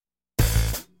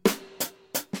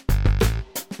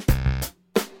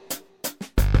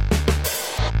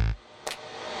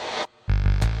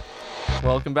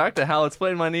Welcome back to How It's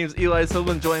Played. My name's Eli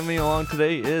Silva. Joining me along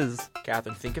today is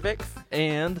Catherine Sinkovic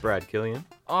and Brad Killian.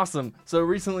 Awesome. So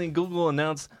recently Google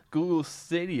announced Google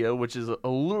Stadia, which is a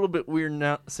little bit weird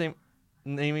now, same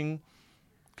naming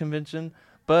convention,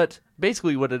 but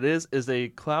basically what it is a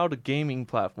cloud gaming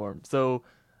platform. So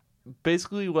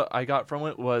basically what I got from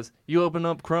it was you open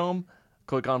up Chrome,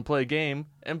 click on play game,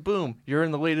 and boom, you're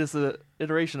in the latest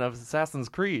iteration of Assassin's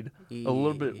Creed. A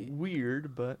little bit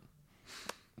weird, but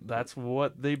that's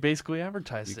what they basically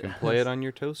advertised. You can play it on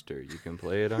your toaster. You can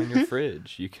play it on your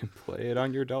fridge. You can play it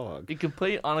on your dog. You can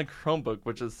play it on a Chromebook,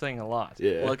 which is saying a lot.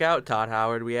 Yeah. Look out, Todd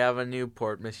Howard. We have a new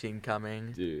port machine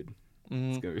coming. Dude,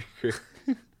 it's going to be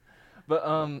great.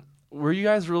 But were you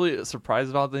guys really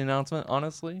surprised about the announcement,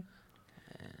 honestly?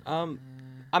 I'm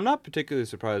not particularly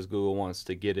surprised Google wants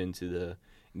to get into the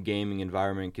gaming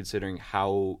environment, considering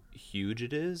how huge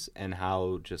it is and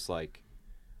how just like,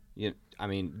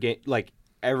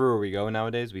 everywhere we go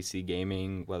nowadays, we see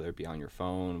gaming, whether it be on your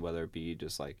phone, whether it be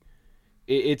just like,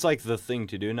 it's like the thing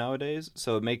to do nowadays.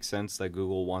 So it makes sense that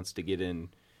Google wants to get in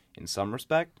some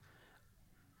respect.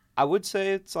 I would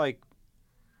say it's like,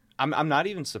 I'm not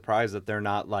even surprised that they're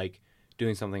not like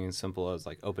doing something as simple as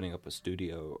like opening up a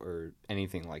studio or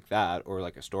anything like that, or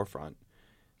like a storefront.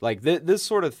 Like this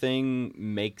sort of thing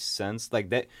makes sense.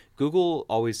 Like that, Google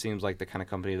always seems like the kind of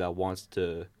company that wants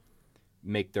to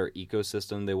make their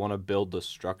ecosystem. They want to build the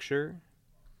structure.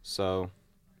 So,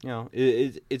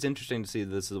 it's interesting to see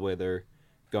this is the way they're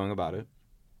going about it.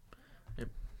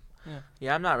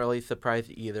 Yeah, I'm not really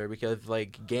surprised either, because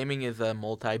like gaming is a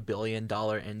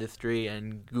multi-billion-dollar industry,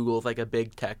 and Google's like a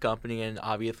big tech company, and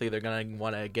obviously they're gonna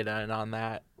want to get in on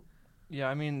that. Yeah,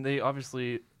 I mean they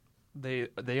obviously they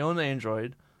own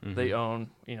Android, they own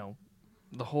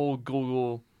the whole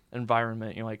Google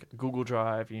environment, like Google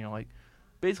Drive, like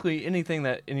basically anything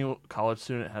that any college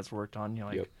student has worked on,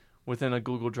 within a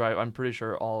Google Drive. I'm pretty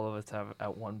sure all of us have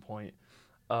at one point.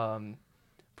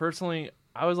 Personally,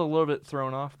 I was a little bit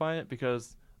thrown off by it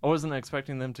because I wasn't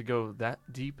expecting them to go that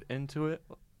deep into it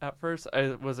at first.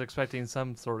 I was expecting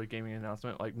some sort of gaming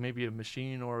announcement, like maybe a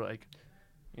machine or like,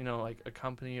 like a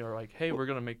company, or like, hey, we're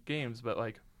gonna make games, but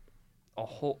like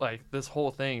this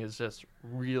whole thing is just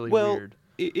really weird.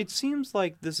 It seems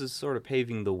like this is sort of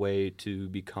paving the way to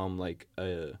become like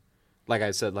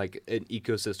I said, like an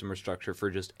ecosystem or structure for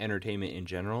just entertainment in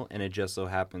general, and it just so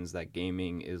happens that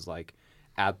gaming is like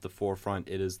at the forefront.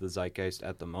 It is the zeitgeist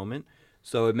at the moment.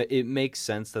 So it makes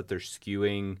sense that they're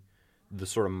skewing the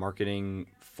sort of marketing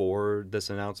for this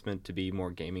announcement to be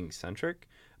more gaming centric.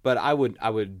 But I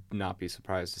would not be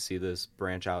surprised to see this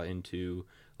branch out into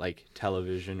like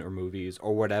television or movies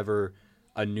or whatever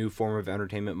a new form of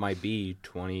entertainment might be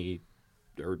 20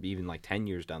 or even like 10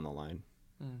 years down the line.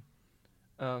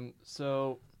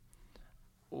 So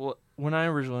when I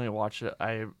originally watched it,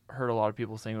 I heard a lot of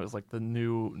people saying it was like the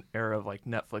new era of like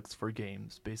Netflix for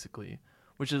games, basically,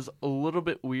 which is a little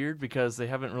bit weird because they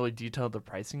haven't really detailed the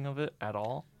pricing of it at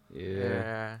all.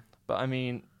 Yeah. But I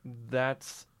mean,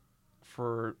 that's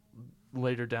for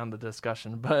later down the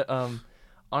discussion. But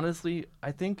honestly,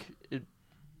 I think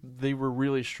they were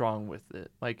really strong with it.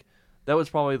 Like, that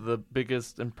was probably the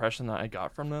biggest impression that I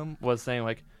got from them, was saying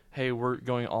like, hey, we're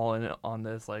going all in on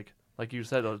this. Like you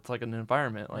said, it's like an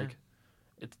environment. Like,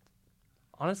 it's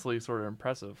honestly sort of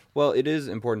impressive. Well, it is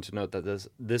important to note that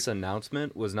this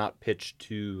announcement was not pitched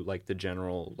to like the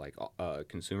general like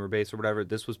consumer base or whatever.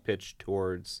 This was pitched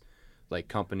towards like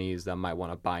companies that might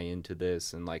want to buy into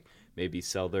this and like maybe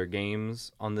sell their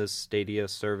games on this Stadia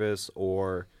service,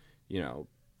 or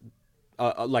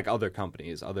like other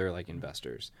companies, other like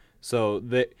investors. So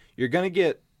that you're gonna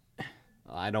get,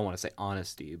 I don't want to say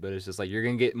honesty, but it's just like you're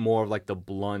going to get more of like the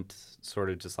blunt sort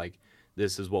of just like,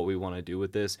 this is what we want to do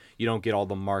with this. You don't get all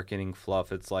the marketing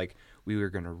fluff. It's like, we were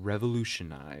going to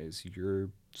revolutionize your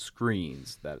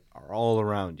screens that are all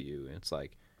around you. And it's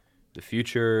like, the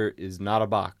future is not a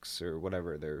box, or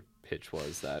whatever their pitch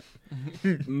was that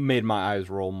made my eyes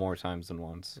roll more times than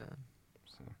once.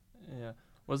 Yeah.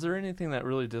 Was there anything that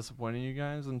really disappointed you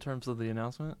guys in terms of the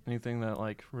announcement? Anything that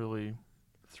like really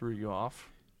threw you off?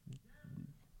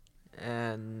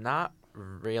 And not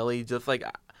really. Just like,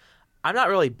 I'm not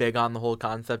really big on the whole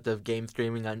concept of game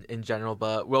streaming in general,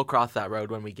 but we'll cross that road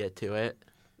when we get to it.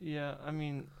 Yeah, I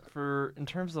mean, in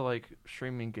terms of like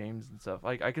streaming games and stuff,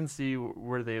 like I can see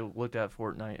where they looked at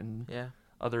Fortnite and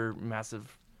other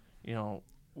massive,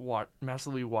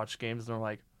 massively watched games, and they're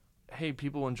like, hey,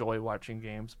 people enjoy watching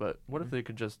games, but what if they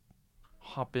could just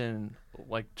hop in,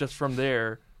 like just from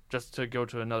there, just to go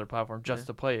to another platform, just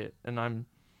to play it? And I'm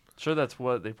sure that's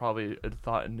what they probably had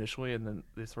thought initially, and then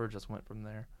they sort of just went from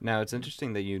there. Now, it's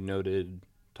interesting that you noted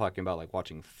talking about like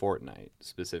watching Fortnite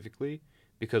specifically,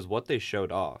 because what they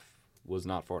showed off was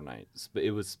not Fortnite.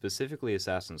 It was specifically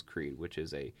Assassin's Creed, which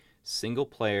is a single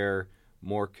player,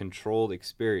 more controlled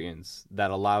experience that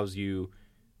allows you,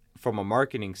 from a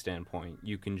marketing standpoint,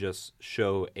 you can just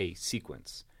show a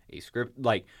sequence, a script,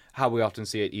 like how we often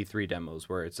see at E3 demos,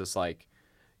 where it's just like,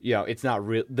 it's not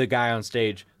real. The guy on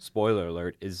stage, spoiler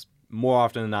alert, is more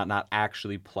often than not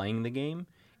actually playing the game.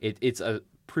 It's a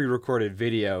pre-recorded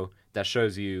video that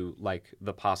shows you like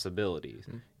the possibilities,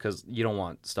 because you don't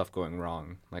want stuff going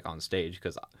wrong like on stage,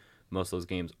 because most of those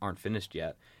games aren't finished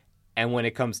yet. And when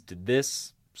it comes to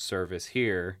this service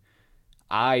here,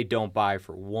 I don't buy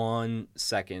for 1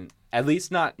 second, at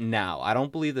least not now. I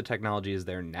don't believe the technology is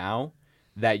there now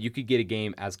that you could get a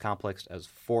game as complex as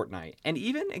Fortnite, and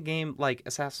even a game like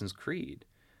Assassin's Creed,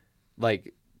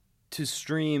 like to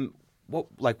stream.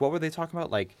 What were they talking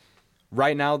about? Like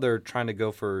right now they're trying to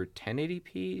go for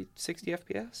 1080p, 60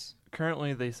 FPS.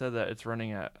 Currently, they said that it's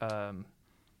running at a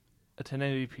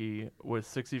 1080p with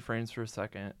 60 frames per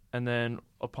second, and then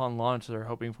upon launch, they're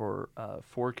hoping for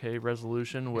 4K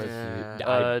resolution with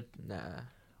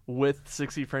with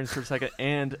 60 frames per second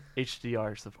and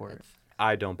HDR support.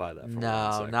 I don't buy that. For No,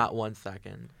 1 second. not 1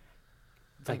 second.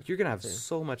 It's like you're gonna have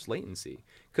so much latency,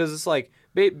 because it's like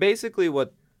basically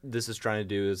what this is trying to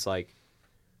do is like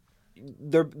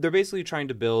they're basically trying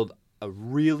to build a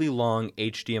really long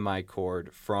HDMI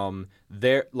cord from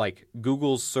their like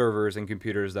Google's servers and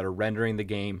computers that are rendering the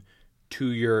game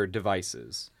to your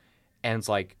devices, and it's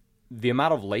like the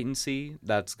amount of latency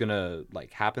that's gonna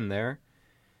like happen there.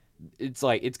 It's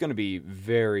like it's gonna be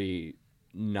very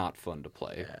not fun to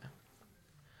play. Yeah.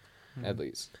 At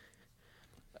least.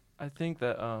 I think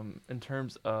that in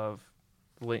terms of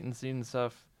latency and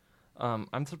stuff,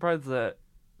 I'm surprised that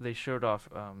they showed off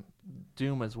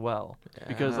Doom as well,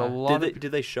 because a lot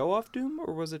did they show off Doom,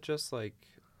 or was it just like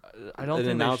I don't an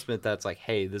think announcement that's like,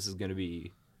 hey, this is going to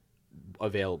be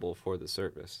available for the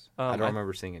service? I don't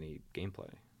remember seeing any gameplay.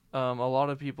 A lot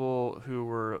of people who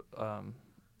were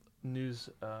news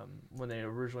when they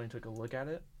originally took a look at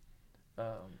it.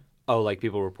 Like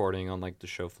people reporting on like the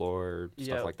show floor or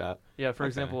stuff like that. Yeah, for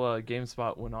example,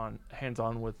 GameSpot went on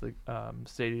hands-on with the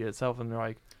Stadia itself, and they're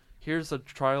like, here's a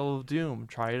trial of Doom.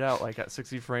 Try it out, like at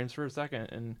 60 frames per second.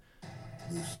 And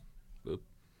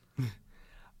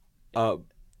but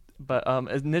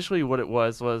initially, what it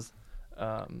was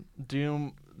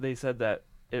Doom. They said that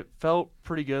it felt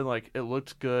pretty good, like it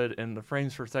looked good, and the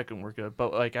frames per second were good.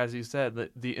 But like as you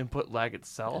said, the input lag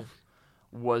itself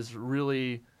was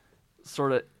really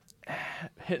sort of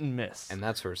hit and miss. And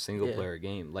that's for a single player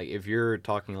game. Like if you're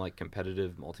talking like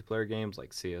competitive multiplayer games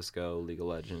like CS:GO, League of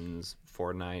Legends,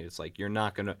 Fortnite, it's like you're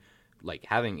not gonna like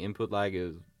having input lag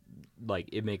is like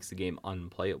it makes the game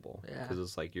unplayable, because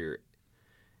it's like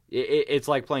it's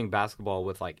like playing basketball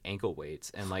with like ankle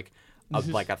weights and like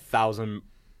like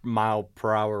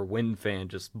 1,000-mile-per-hour wind fan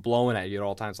just blowing at you at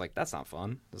all times. Like that's not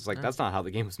fun. It's like that's not how the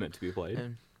game was meant to be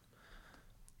played.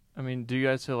 I mean, do you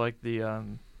guys feel like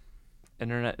the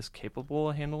internet is capable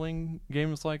of handling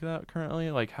games like that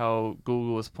currently? Like how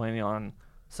Google is planning on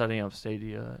setting up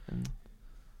Stadia and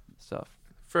stuff?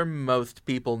 For most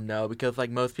people, no, because like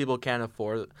most people can't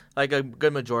afford, like a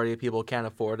good majority of people can't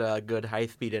afford a good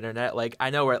high-speed internet. Like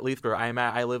I know, at least where I'm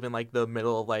at, I live in like the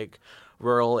middle of like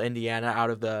rural Indiana,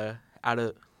 out of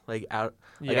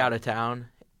town,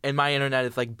 and my internet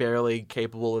is like barely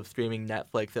capable of streaming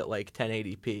Netflix at like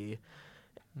 1080p.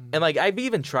 And like I've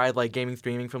even tried like gaming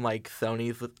streaming from like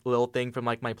Sony's little thing from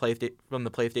like from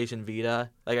the PlayStation Vita.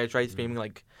 Like I tried streaming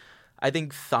like I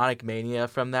think Sonic Mania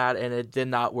from that, and it did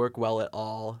not work well at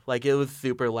all. Like it was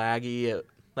super laggy,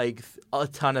 like a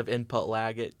ton of input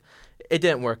lag. It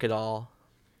didn't work at all.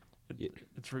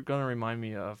 It's gonna remind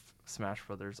me of Smash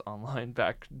Brothers Online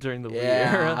back during the Wii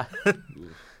era.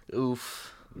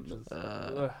 Oof.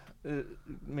 It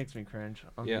makes me cringe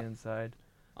on the inside.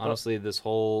 Honestly, this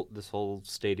whole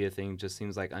Stadia thing just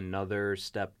seems like another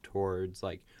step towards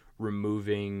like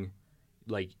removing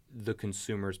like the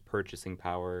consumer's purchasing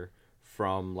power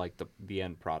from like the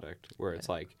end product, where it's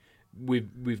like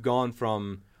we've gone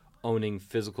from owning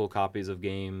physical copies of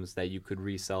games that you could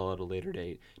resell at a later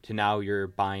date to now you're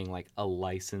buying like a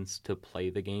license to play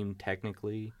the game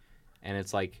technically. And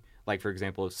it's like for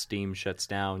example, if Steam shuts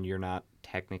down, you're not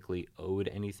technically owed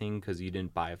anything because you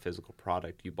didn't buy a physical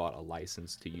product. You bought a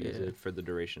license to use it for the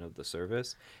duration of the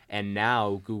service. And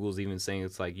now Google's even saying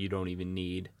it's like you don't even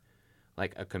need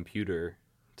like a computer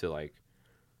to like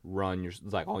run your,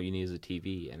 like all you need is a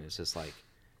TV. And it's just like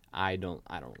I don't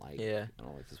like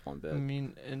this one bit. I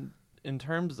mean, in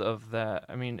terms of that,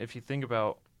 I mean, if you think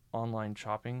about online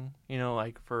shopping,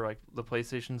 like for like the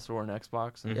PlayStation Store and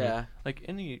Xbox and Yeah. like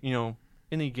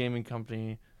any gaming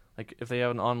company, like if they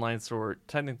have an online store,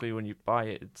 technically when you buy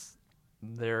it, it's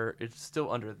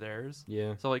still under theirs.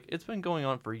 Yeah. So like it's been going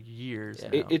on for years.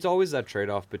 Yeah. now. It's always that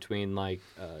trade-off between like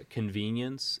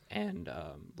convenience and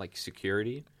like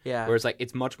security. Yeah. Where it's like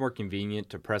it's much more convenient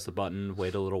to press a button,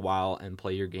 wait a little while, and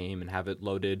play your game and have it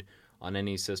loaded on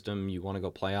any system you want to go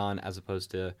play on, as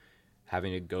opposed to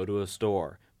having to go to a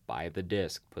store, buy the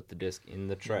disc, put the disc in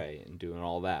the tray, and doing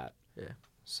all that. Yeah.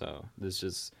 So this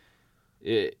just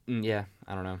yeah,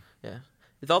 I don't know. Yeah.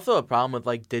 It's also a problem with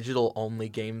like digital only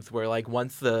games where like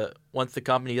once the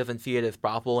company doesn't see it as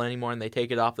profitable anymore and they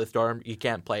take it off the store, you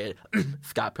can't play it.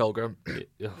 Scott Pilgrim.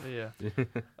 Yeah.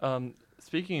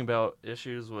 Speaking about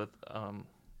issues with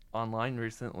online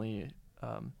recently,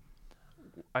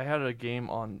 I had a game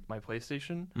on my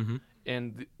PlayStation,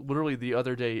 and literally the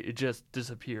other day it just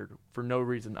disappeared for no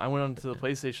reason. I went onto the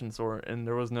PlayStation Store and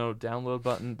there was no download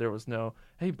button. There was no,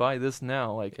 hey, buy this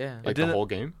now. Like, Yeah. it Like the didn't- whole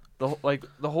game.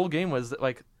 the whole game was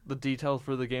like the details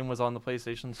for the game was on the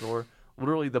PlayStation Store.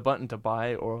 Literally the button to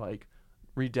buy or like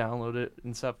re-download it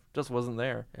and stuff just wasn't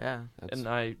there. Yeah. And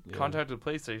I contacted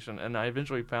PlayStation, and I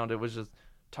eventually found it was just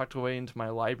tucked away into my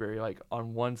library, like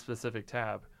on one specific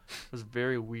tab. It was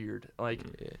very weird. Like,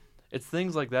 it's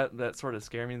things like that sort of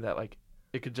scare me. That like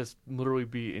it could just literally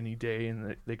be any day,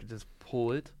 and they could just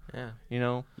pull it. Yeah.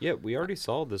 Yeah, we already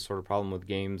saw this sort of problem with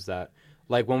games that,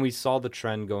 like, when we saw the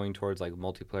trend going towards like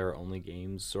multiplayer only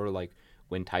games, sort of like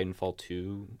when Titanfall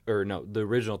 2, or no, the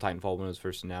original Titanfall, when it was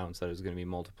first announced that it was going to be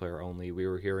multiplayer only, we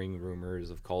were hearing rumors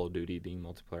of Call of Duty being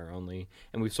multiplayer only,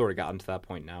 and we've sort of gotten to that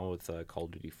point now with Call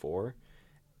of Duty 4,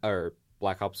 or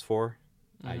Black Ops 4.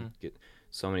 I get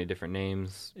so many different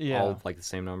names, all like the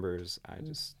same numbers. I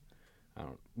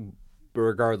don't. But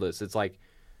regardless, it's like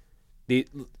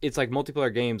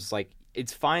multiplayer games. Like,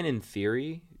 it's fine in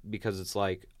theory because it's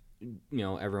like,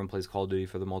 everyone plays Call of Duty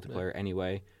for the multiplayer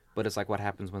anyway. But it's like, what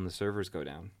happens when the servers go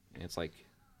down? And it's like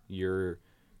your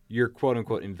quote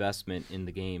unquote investment in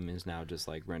the game is now just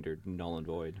like rendered null and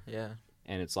void. Yeah.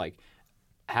 And it's like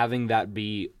having that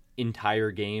be entire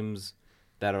games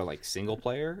that are like single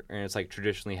player, and it's like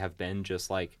traditionally have been just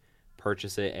like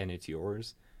purchase it and it's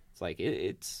yours. It's like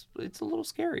it's a little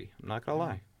scary. I'm not gonna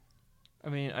lie. I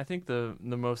mean, I think the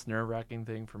most nerve-wracking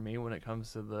thing for me when it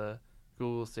comes to the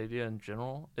Google Stadia in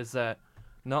general is that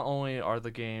not only are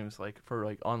the games like for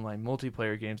like online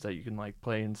multiplayer games that you can like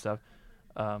play and stuff,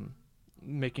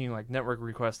 making like network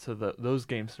requests to those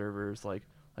game servers like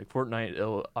Fortnite,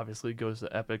 it obviously goes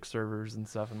to Epic servers and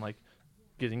stuff, and like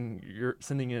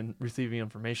sending and receiving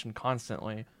information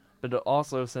constantly, but it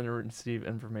also send and receive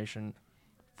information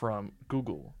from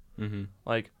Google. Mm-hmm.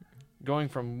 Like going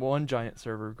from one giant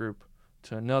server group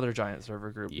to another giant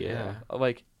server group. Yeah.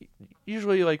 Like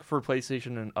usually like for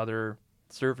PlayStation and other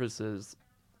services,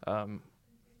 a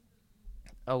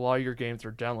lot of your games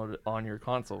are downloaded on your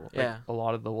console. Like, Yeah. a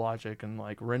lot of the logic and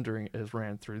like rendering is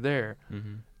ran through there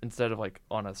instead of like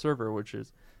on a server, which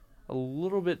is a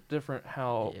little bit different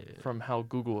from how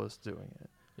Google is doing it.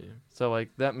 Yeah. So like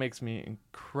that makes me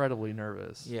incredibly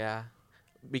nervous. Yeah.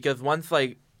 Because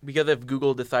if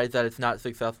Google decides that it's not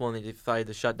successful and they decide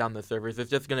to shut down the servers,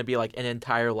 it's just going to be like an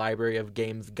entire library of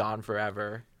games gone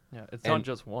forever. Yeah, it's not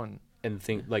just one. And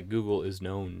think like Google is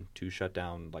known to shut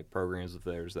down like programs of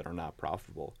theirs that are not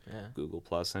profitable. Yeah. Google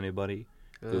Plus, anybody?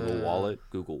 Google Wallet,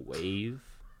 Google Wave.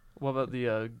 What about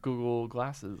the Google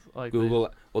Glasses? Like Google.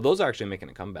 Well, those are actually making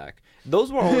a comeback.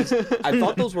 Those were always. I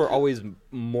thought those were always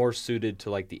more suited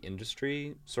to like the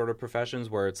industry sort of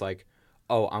professions, where it's like,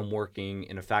 oh, I'm working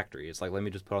in a factory. It's like, let me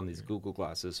just put on these Google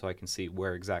Glasses so I can see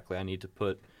where exactly I need to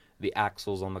put the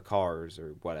axles on the cars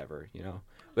or whatever,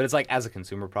 But it's like, as a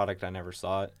consumer product, I never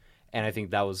saw it, and I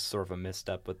think that was sort of a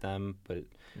misstep with them. But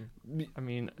I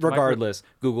mean, regardless,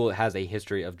 Google has a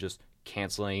history of just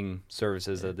canceling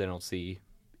services that they don't see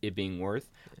it being worth.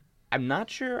 I'm not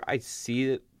sure I see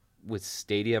it with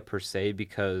Stadia per se,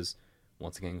 because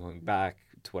once again, going back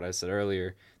to what I said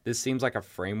earlier, this seems like a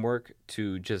framework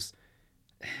to just,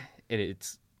 and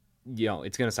it's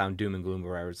it's going to sound doom and gloom,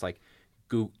 where it's like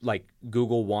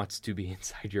Google wants to be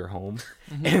inside your home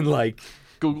and like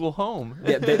Google Home.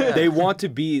 they want to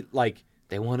be like,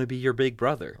 they want to be your big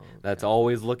brother that's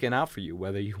always looking out for you,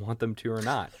 whether you want them to or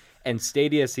not. And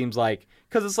Stadia seems like,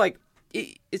 because it's like,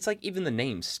 it's like even the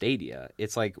name Stadia,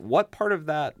 it's like, what part of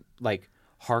that like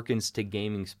harkens to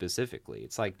gaming specifically?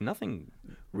 It's like nothing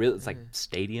really. It's like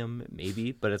stadium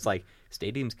maybe, but it's like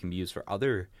stadiums can be used for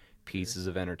other pieces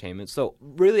of entertainment. So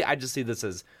really, I just see this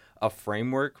as a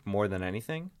framework more than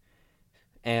anything.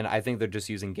 And I think they're just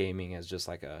using gaming as just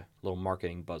like a little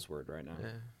marketing buzzword right now.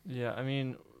 Yeah, I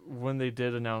mean, when they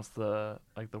did announce the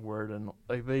word, and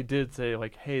like they did say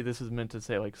like, hey, this is meant to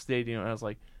say like stadium, and I was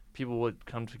like, people would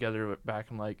come together back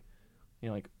and like,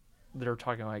 like they're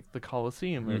talking like the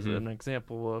Coliseum is an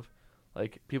example of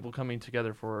like people coming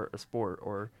together for a sport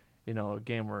or a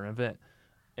game or an event,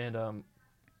 and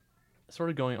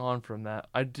sort of going on from that,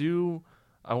 I do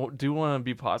want to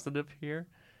be positive here.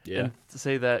 Yeah. And to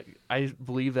say that I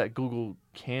believe that Google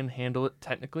can handle it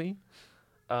technically,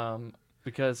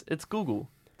 because it's Google.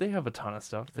 They have a ton of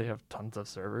stuff. They have tons of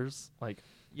servers. Like,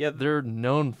 Yeah, they're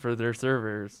known for their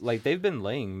servers. like they've been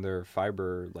laying their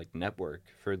fiber like network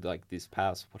for like these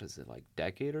past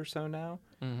decade or so now.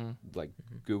 Mm-hmm. Like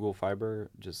Google Fiber,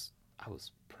 just I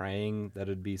was praying that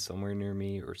it'd be somewhere near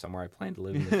me or somewhere I plan to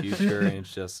live in the future, and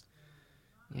it's just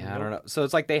I don't know. So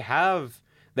it's like they have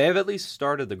at least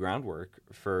started the groundwork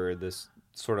for this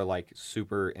sort of like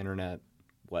super internet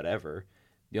whatever.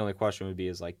 The only question would be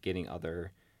is like getting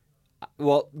other.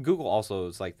 Well, Google also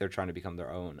is like they're trying to become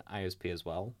their own ISP as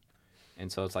well,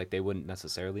 and so it's like they wouldn't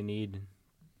necessarily need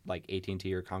like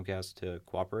AT&T or Comcast to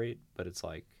cooperate, but it's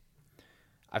like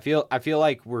I feel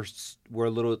like we're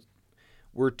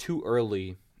too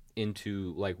early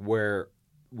into like where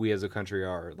we as a country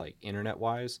are like internet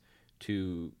wise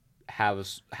to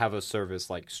have a service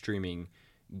like streaming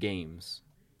games.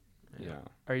 Yeah.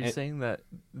 Are you saying that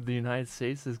the United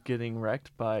States is getting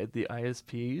wrecked by the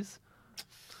ISPs?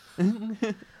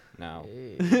 No.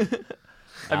 Hey.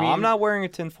 I mean, I'm not wearing a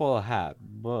tinfoil hat,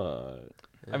 but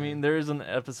I mean, there is an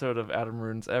episode of Adam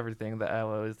Ruins Everything that I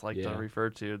always like to Yeah.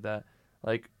 refer to that,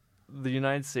 like, the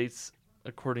United States,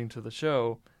 according to the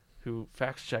show, who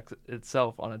fact checks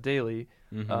itself on a daily,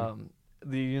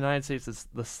 the United States is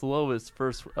the slowest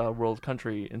first world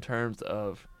country in terms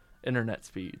of internet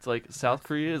speeds. Like, South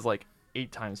Korea is like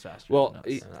 8 times faster. Well,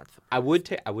 than us. I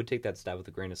would take that stat with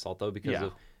a grain of salt though, because Yeah.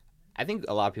 I think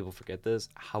a lot of people forget this,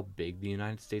 how big the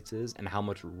United States is and how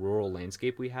much rural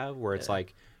landscape we have, where it's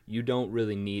like you don't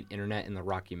really need internet in the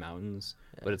Rocky Mountains,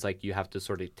 but it's like you have to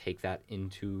sort of take that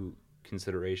into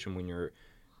consideration when you're,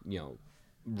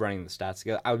 running the stats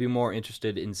together. I would be more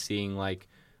interested in seeing like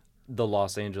the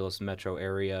Los Angeles metro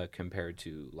area compared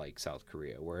to like South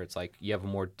Korea, where it's like you have a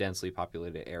more densely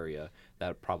populated area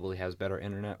that probably has better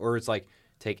internet, or it's like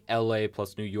take LA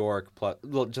plus New York plus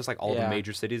just like all the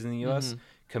major cities in the US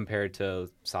compared to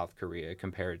South Korea,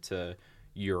 compared to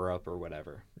Europe or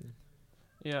whatever.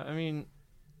 Yeah, I mean,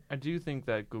 I do think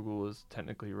that Google is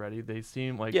technically ready. They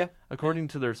seem like, according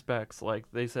to their specs, like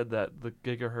they said that the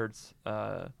gigahertz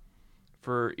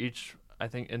for each, I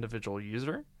think, individual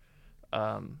user,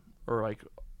 or like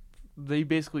they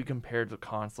basically compared the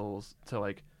consoles to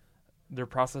like their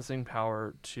processing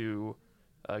power to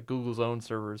Google's own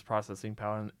servers processing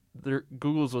power. And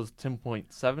Google's was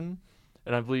 10.7.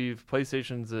 And I believe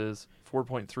PlayStation's is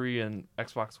 4.3 and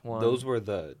Xbox One. Those were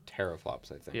the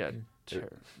teraflops, I think. Yeah.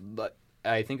 But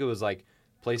I think it was like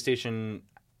PlayStation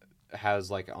has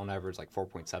like on average like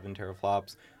 4.7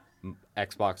 teraflops.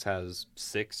 Xbox has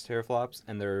 6 teraflops,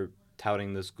 and they're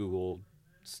touting this Google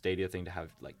Stadia thing to have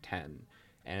like 10.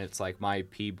 And it's like my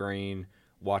pea brain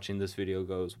watching this video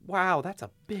goes, wow, that's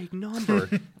a big number.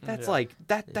 That's like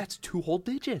that's 2 whole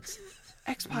digits.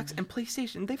 Xbox and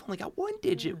PlayStation, they've only got 1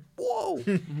 digit. Whoa!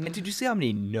 And did you see how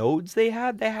many nodes they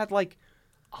had? They had like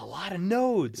a lot of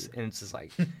nodes, and it's just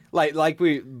like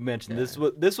we mentioned,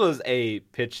 this was a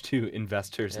pitch to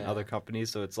investors and other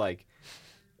companies. So it's like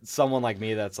someone like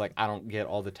me that's like I don't get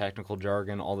all the technical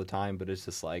jargon all the time, but it's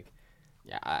just like,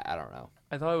 I don't know.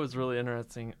 I thought it was really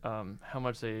interesting how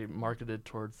much they marketed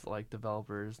towards like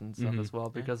developers and stuff as well,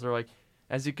 because they're like,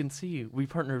 as you can see, we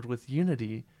partnered with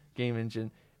Unity game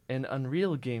engine and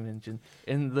Unreal game engine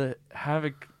and the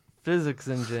Havok physics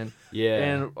engine,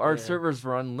 and our servers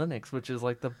run Linux, which is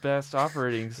like the best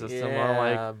operating system. I'm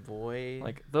like, boy,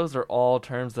 like those are all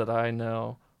terms that I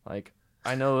know. Like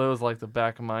I know those like the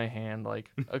back of my hand. Like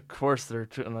of course they're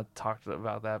gonna talk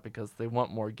about that because they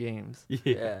want more games.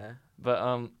 Yeah.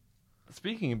 But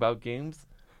speaking about games,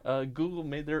 Google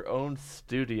made their own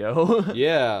studio.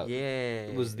 Yeah. Yeah.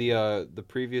 It was the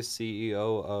previous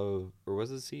CEO of, or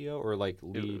was it CEO or like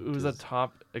lead? It was a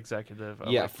top executive.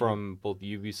 Of Yeah, like, from both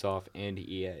Ubisoft and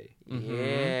EA.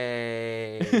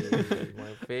 Yay.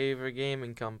 My favorite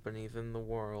gaming companies in the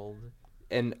world.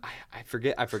 And I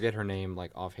forget her name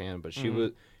like offhand, but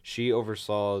she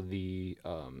oversaw the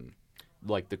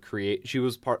like the she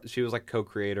was like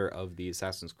co-creator of the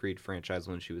Assassin's Creed franchise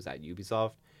when she was at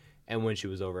Ubisoft, and when she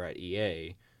was over at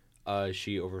EA,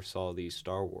 She oversaw the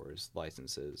Star Wars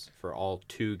licenses for all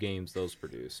 2 games those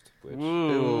produced. Which, Ooh,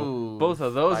 Ooh, both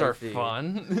of those spicy. are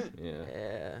fun.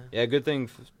 yeah, Yeah. good thing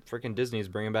freaking Disney's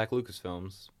bringing back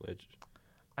Lucasfilms, which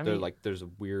I they're mean, like there's a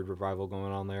weird revival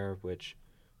going on there, which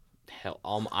hell,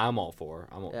 I'm all for.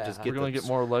 Yeah. Just we're get gonna the- get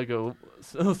more Lego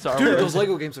Star Dude, Wars. those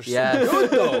Lego games are Yes. so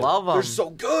good though. Love 'em. They're so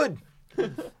good.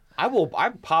 I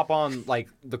pop on like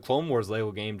the Clone Wars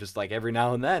Lego game just like every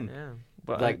now and then. Yeah.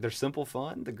 But Like they're simple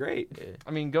fun. They're great.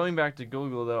 I mean, going back to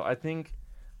Google though, I think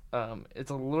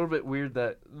it's a little bit weird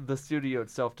that the studio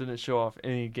itself didn't show off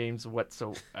any games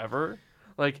whatsoever.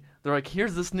 Like they're like,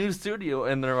 here's this new studio,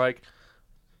 and they're like,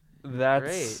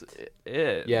 that's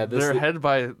it. Yeah, they're headed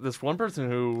by this one person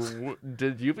who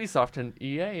did Ubisoft and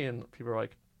EA, and people are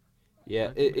like,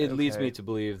 Yeah, it leads Okay. me to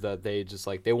believe that they just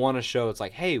like they want to show it's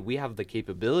like, hey, we have the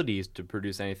capabilities to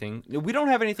produce anything. We don't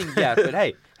have anything yet, but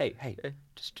hey,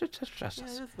 just trust Yeah, us.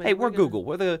 just Hey, wait, we're we're gonna- Google.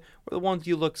 We're the ones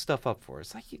you look stuff up for.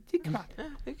 It's like, come on, Yeah,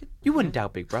 we could- you wouldn't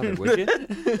doubt Big Brother, would you?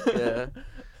 yeah.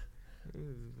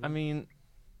 I mean,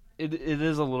 it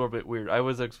is a little bit weird. I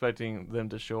was expecting them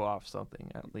to show off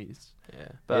something at least, Yeah.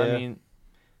 but Yeah. I mean,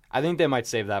 I think they might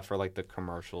save that for like the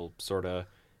commercial sort of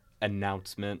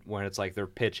announcement when it's like they're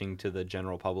pitching to the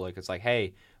general public. It's like,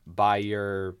 hey, buy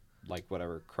your like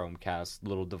whatever Chromecast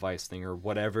little device thing or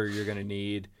whatever you're gonna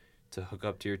need to hook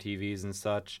up to your TVs and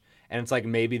such. And it's like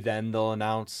maybe then they'll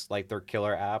announce like their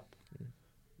killer app.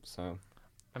 So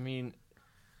I mean,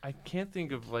 I can't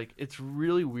think of like it's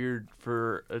really weird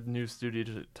for a new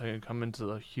studio to come into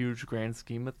the huge grand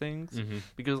scheme of things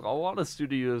because a lot of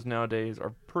studios nowadays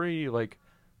are pretty like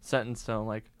set in stone.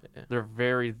 Like Yeah. they're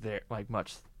very there, like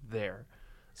much there.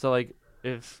 So like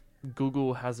if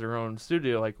Google has their own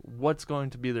studio, like what's going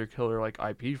to be their killer like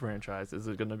IP franchise? Is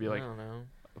it going to be like I don't know.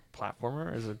 a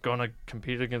platformer? Is it going to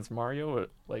compete against Mario?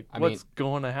 Like I what's mean-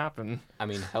 going to happen? I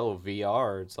mean, hell,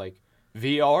 VR. It's like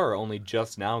VR only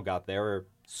just now got their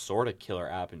sort of killer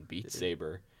app in Beat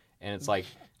Saber, and it's like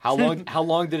how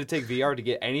long did it take VR to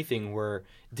get anything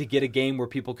to get a game where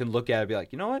people can look at it and be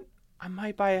like, you know what, I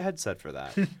might buy a headset for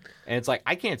that. And it's like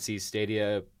I can't see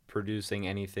Stadia producing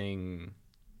anything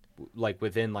like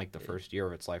within like the first year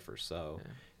of its life or so.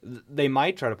 They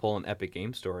might try to pull an Epic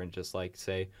Game Store and just like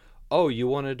say, oh, you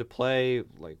wanted to play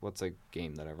like what's a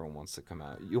game that everyone wants to come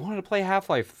out? You wanted to play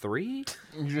Half-Life 3?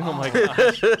 Oh my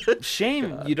gosh.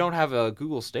 Shame you don't have a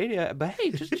Google Stadia, but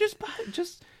hey,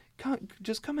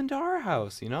 just come into our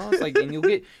house, you know? It's like, and you'll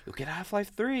get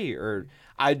Half-Life 3 or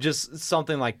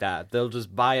something like that. They'll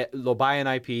just buy it. They'll buy an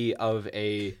IP of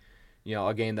a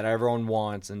game that everyone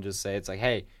wants and just say it's like,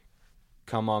 hey,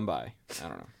 come on by. I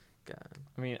don't know. God.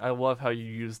 I mean, I love how you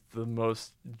used the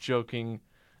most joking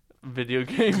video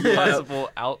game possible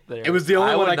out there. It was the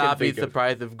only I one would I not could be think of.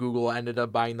 surprised if Google ended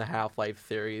up buying the Half-Life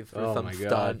series for Oh some my God.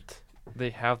 stunt.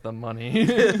 They have the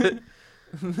money.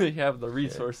 They have the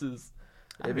resources.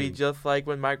 It'd be just like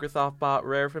when Microsoft bought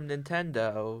Rare from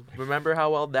Nintendo. Remember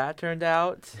how well that turned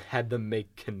out? Had them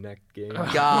make Connect games.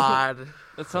 God.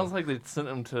 It sounds like they sent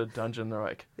them to a dungeon. They're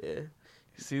like, Yeah. "You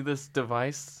see this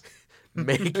device?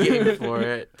 Make games for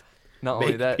it. Not only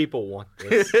Make that, people want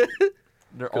this.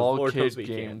 they're 'cause all Lord knows kid we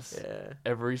can't. games. Yeah.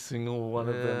 Every single one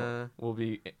of them will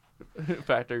be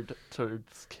factored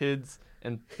towards kids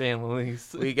and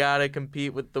families. We gotta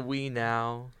compete with the Wii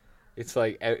now. It's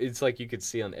like you could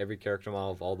see on every character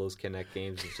model of all those Kinect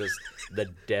games. It's just the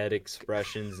dead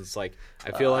expressions. It's like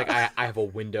I feel like I have a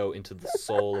window into the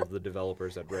soul of the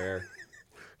developers at Rare.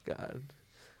 God.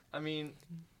 I mean,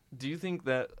 do you think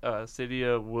that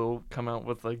Stadia will come out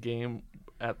with a game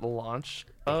at the launch?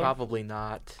 Probably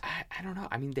not. I don't know.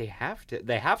 I mean, they have to.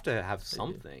 They have to have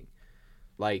something,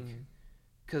 like,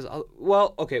 because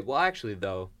actually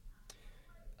though,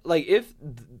 like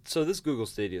so this Google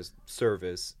Stadia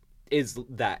service is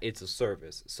that it's a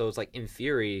service. So it's like in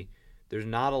theory, there's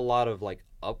not a lot of like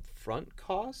upfront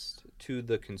cost to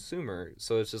the consumer.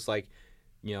 So it's just like,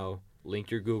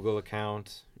 link your Google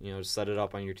account, set it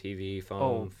up on your TV, phone.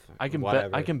 Oh, I can whatever.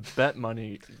 bet. I can bet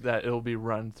money that it'll be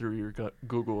run through your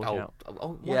Google account.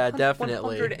 Yeah,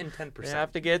 definitely. 110%. They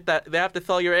have to get that. They have to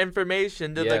sell your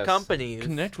information to the Yes. companies.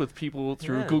 Connect with people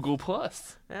through Yeah. Google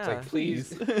Plus. Yeah. It's like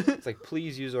please, it's like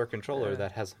please use our controller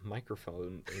that has a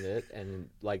microphone in it, and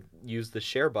like use the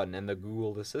share button and the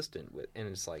Google Assistant and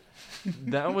it's like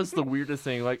That was the weirdest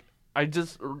thing. Like, I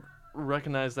just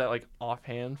recognized that like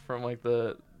offhand from like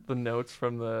the notes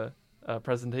from the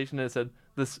presentation. It said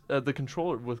this the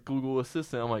controller with Google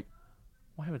Assistant. I'm like,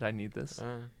 why would I need this?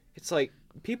 it's like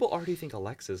people already think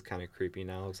Alexa's kind of creepy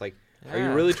now. It's like, are you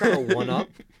Yeah. really trying to one up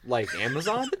like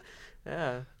Amazon?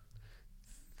 Yeah.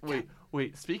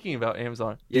 Wait. Speaking about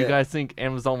Amazon, do Yeah. you guys think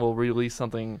Amazon will release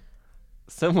something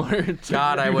similar to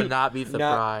God, I would not be No,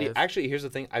 surprised. actually, here's the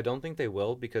thing. I don't think they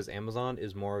will because Amazon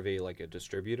is more of a like a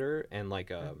distributor and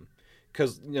like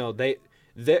because they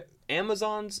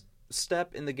Amazon's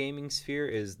step in the gaming sphere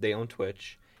is they own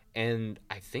Twitch, and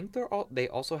I think they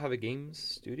also have a games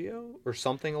studio or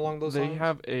something along those They lines.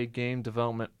 have a game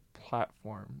development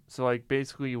platform. So like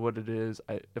basically what it is,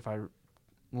 if I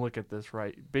look at this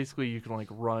right, basically you can like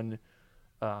run,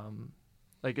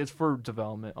 like it's for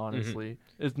development. Honestly,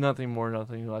 it's nothing more,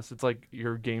 nothing less. It's like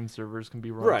your game servers can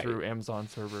be run Right. through Amazon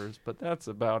servers, but that's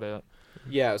about it.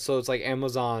 Yeah, so it's like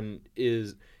Amazon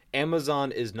is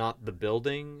not the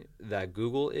building that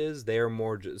Google is. They are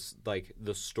more just like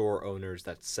the store owners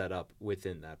that set up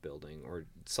within that building or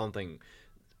something.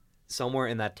 Somewhere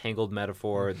in that tangled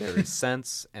metaphor, there is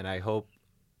sense, and I hope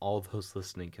all those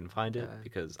listening can find it Yeah.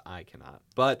 because I cannot.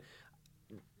 But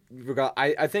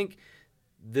I think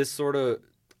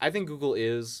I think Google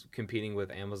is competing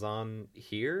with Amazon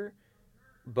here,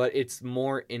 but it's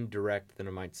more indirect than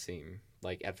it might seem,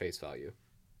 like at face value.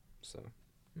 So.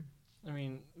 I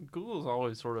mean, Google's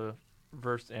always sort of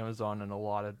versed Amazon in a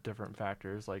lot of different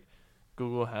factors. Like,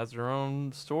 Google has their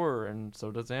own store, and so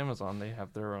does Amazon. They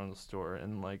have their own store,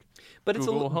 and like But it's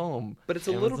Google Home. But it's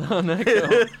a little Amazon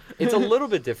Echo. it's a little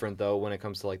bit different though when it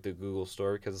comes to like the Google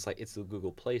store because it's like it's the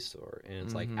Google Play Store and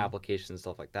it's like applications and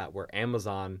stuff like that. Where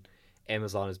Amazon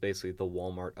is basically the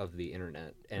Walmart of the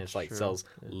internet and it's like true. sells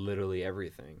literally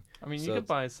everything. I mean, So you could it's-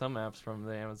 buy some apps from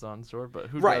the Amazon store, but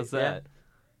who Right, does that?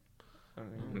 I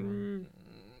mean,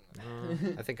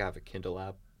 I think I have a Kindle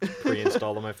app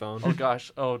pre-installed on my phone. oh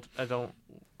gosh, I don't.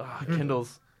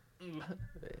 Kindles.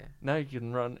 Now you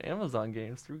can run Amazon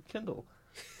games through Kindle.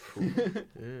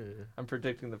 I'm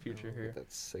predicting the future here.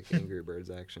 That's sick Angry Birds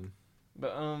action.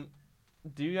 But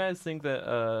do you guys think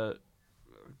that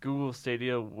Google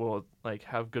Stadia will like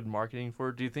have good marketing for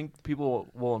it? Do you think people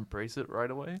will embrace it right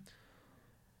away?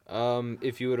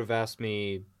 If you would have asked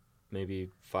me maybe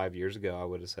 5 years ago, I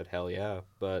would have said hell yeah.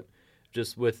 But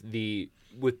just with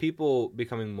people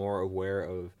becoming more aware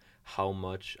of how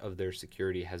much of their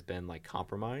security has been like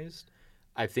compromised,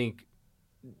 I think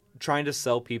trying to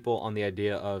sell people on the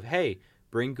idea of, hey,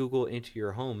 bring Google into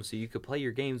your home so you could play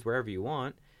your games wherever you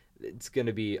want, it's going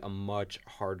to be a much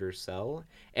harder sell.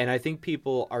 And I think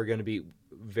people are going to be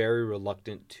very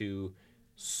reluctant to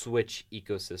switch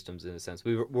ecosystems in a sense.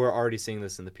 We're already seeing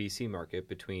this in the PC market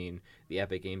between the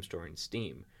Epic Game Store and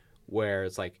Steam, where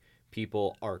it's like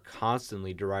people are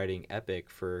constantly deriding Epic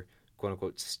for quote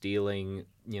unquote stealing,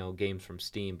 games from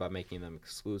Steam by making them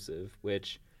exclusive,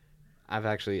 which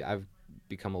I've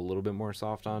become a little bit more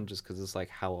soft on just because it's like,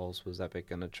 how else was Epic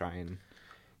going to try and,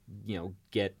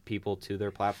 get people to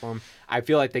their platform? I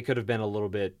feel like they could have been a little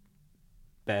bit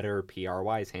better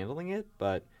PR-wise handling it,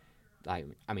 but I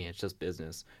mean, it's just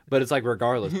business. But it's like,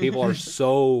 regardless, people are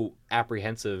so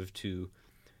apprehensive to,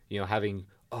 having,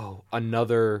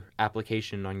 another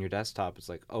application on your desktop. It's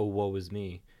like, oh, woe is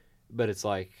me. But it's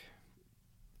like,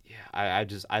 yeah,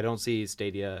 I don't see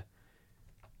Stadia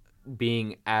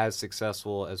being as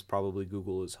successful as probably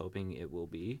Google is hoping it will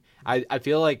be. I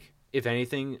feel like, if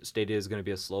anything, Stadia is going to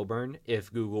be a slow burn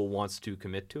if Google wants to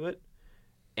commit to it.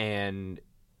 And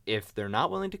if they're not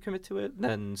willing to commit to it,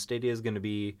 then Stadia is going to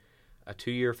be a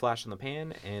 2-year flash in the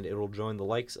pan, and it'll join the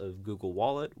likes of Google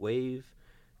Wallet, Wave,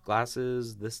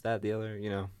 Glasses, this, that, the other,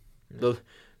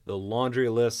 the laundry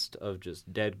list of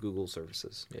just dead Google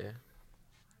services. Yeah.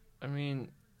 I mean,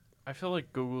 I feel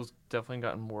like Google's definitely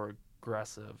gotten more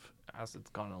aggressive as it's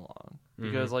gone along.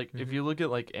 Because if you look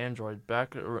at like Android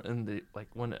back in the like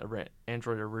when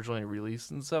Android originally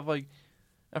released and stuff, like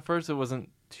at first it wasn't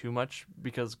too much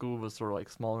because Google was sort of like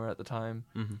smaller at the time.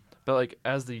 But like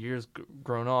as the years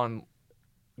grown on,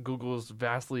 Google's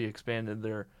vastly expanded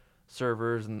their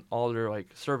servers and all their like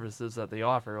services that they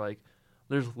offer. Like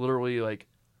there's literally like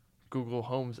Google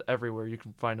Homes everywhere. You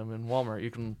can find them in Walmart.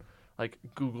 You can like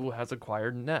Google has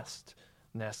acquired Nest.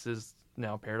 Nest is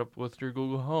now paired up with your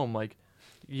Google Home. Like,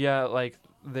 yeah, like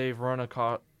they've run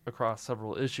across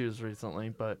several issues recently,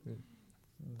 but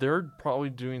they're probably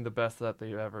doing the best that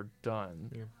they've ever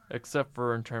done, except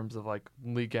for in terms of like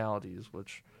legalities,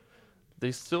 which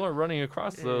they still are running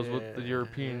across those with the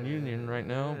European Union right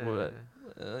now. But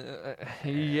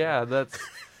yeah, that's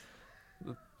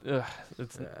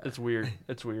it's weird.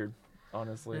 It's weird,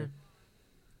 honestly.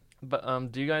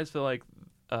 But do you guys feel like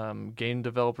game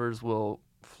developers will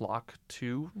flock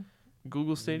to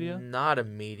Google Stadia? Not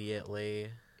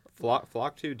immediately.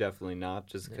 Flock 2 definitely not,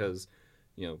 just because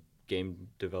game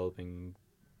developers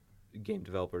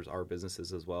are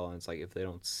businesses as well, and it's like if they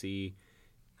don't see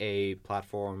a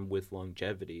platform with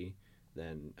longevity,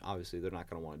 then obviously they're not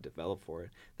going to want to develop for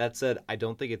it. That said, I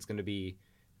don't think it's going to be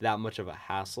that much of a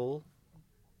hassle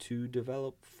to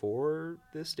develop for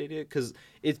this Stadia, because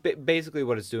it's basically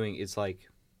what it's doing. It's like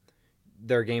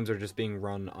their games are just being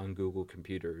run on Google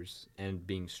computers and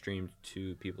being streamed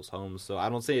to people's homes. So I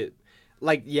don't see it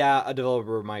like, yeah, a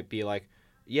developer might be like,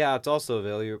 yeah, it's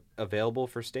also available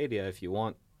for Stadia if you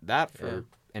want that for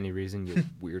any reason, you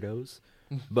weirdos.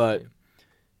 But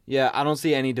yeah, I don't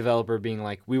see any developer being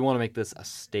like, we want to make this a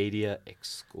Stadia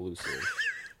exclusive.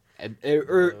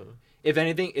 Or if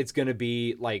anything, it's going to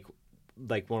be like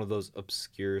one of those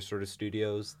obscure sort of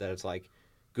studios that it's like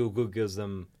Google gives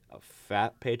them a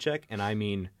fat paycheck, and I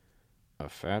mean a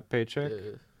fat paycheck.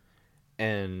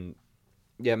 And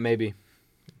yeah, maybe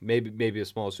a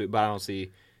small studio, but I don't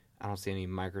see any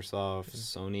Microsoft,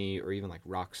 Sony, or even like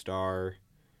Rockstar,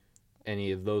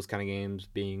 any of those kind of games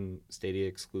being Stadia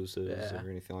exclusives or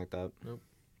anything like that. Nope.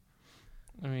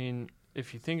 I mean,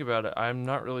 if you think about it, I'm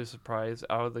not really surprised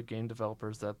out of the game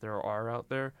developers that there are out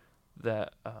there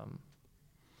that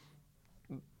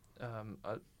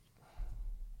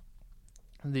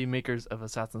the makers of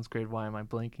Assassin's Creed. Why am I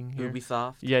blanking here?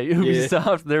 Ubisoft. Yeah,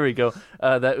 Ubisoft. There we go.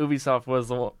 That Ubisoft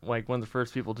was like one of the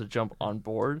first people to jump on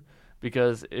board,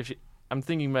 because I'm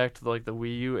thinking back to like the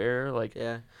Wii U era, like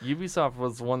Ubisoft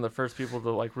was one of the first people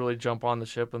to like really jump on the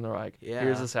ship, and they're like,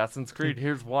 here's Assassin's Creed,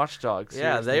 here's Watch Dogs.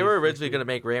 Yeah, they were originally going to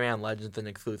make Rayman Legends an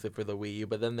exclusive for the Wii U,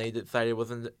 but then they decided it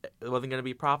wasn't going to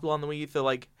be profitable on the Wii U, so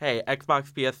like, hey,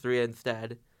 Xbox PS3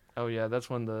 instead. Oh yeah, that's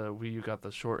when the Wii U got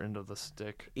the short end of the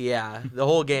stick. Yeah, the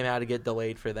whole game had to get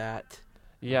delayed for that.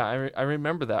 Yeah, I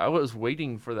remember that. I was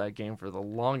waiting for that game for the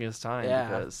longest time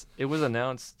because it was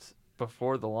announced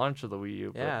before the launch of the Wii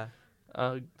U. But,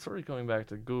 sort of going back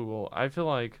to Google, I feel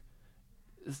like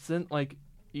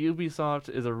Ubisoft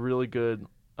is a really good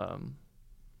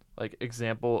like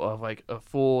example of like a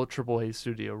full AAA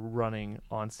studio running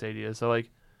on Stadia. So like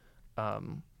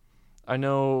I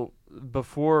know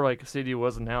before like Stadia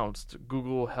was announced,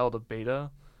 Google held a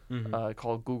beta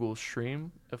called Google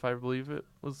Stream, if I believe it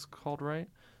was called right.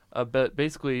 But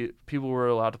basically, people were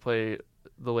allowed to play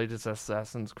the latest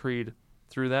Assassin's Creed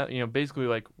through that. You know, basically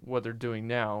like what they're doing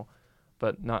now,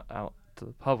 but not out to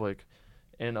the public.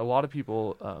 And a lot of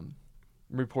people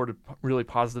reported really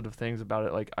positive things about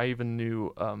it. Like I even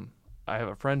knew I have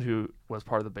a friend who was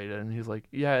part of the beta, and he's like,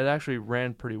 yeah, it actually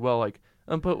ran pretty well. Like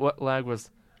input lag was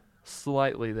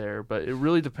slightly there, but it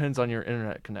really depends on your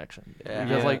internet connection.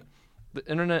 Because like the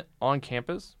internet on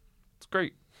campus, it's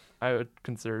great. I would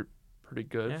consider it pretty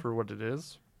good for what it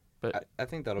is. But I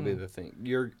think that'll be the thing.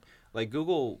 You're like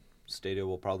Google Stadia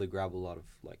will probably grab a lot of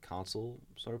like console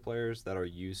sort of players that are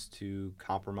used to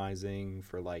compromising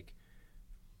for like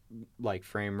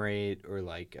frame rate or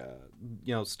like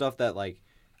stuff that like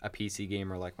a PC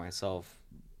gamer like myself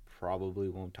probably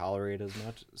won't tolerate as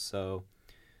much. So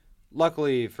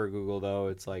luckily for Google, though,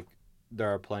 it's like there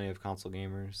are plenty of console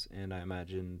gamers, and I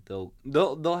imagine they'll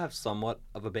have somewhat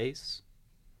of a base.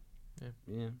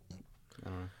 Yeah. I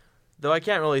don't know. Though I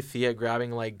can't really see it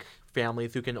grabbing like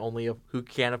families who can't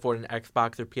afford an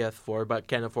Xbox or PS4 but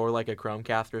can afford like a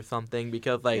Chromecast or something,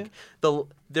 because like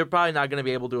they're probably not going to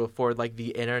be able to afford like the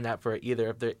internet for it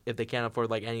either if they can't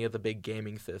afford like any of the big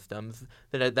gaming systems.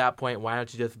 Then at that point, why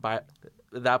don't you just buy?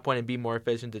 At that point, it'd be more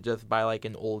efficient to just buy like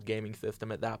an old gaming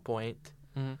system at that point.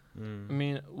 I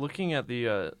mean, looking at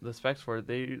the specs for it,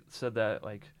 they said that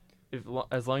like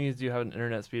as long as you have an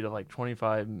internet speed of like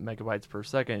 25 megabytes per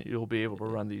second, you'll be able to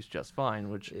run these just fine.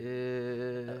 Which I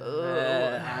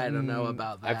don't know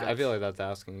about that. I feel like that's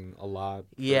asking a lot.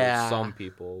 For some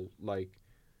people like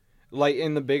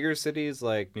in the bigger cities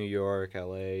like New York,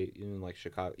 LA, even like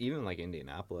Chicago, even like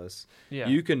Indianapolis. Yeah,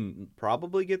 you can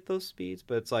probably get those speeds,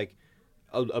 but it's like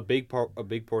a big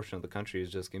portion of the country is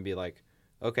just gonna be like,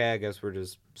 okay, I guess we're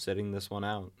just sitting this one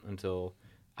out until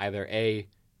either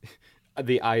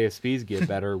the ISPs get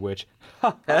better, which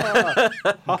good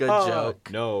joke.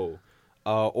 No,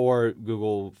 or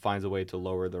Google finds a way to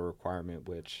lower the requirement,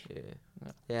 which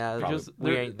because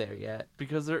we ain't there yet.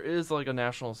 Because there is like a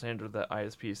national standard that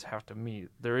ISPs have to meet.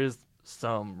 There is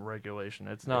some regulation.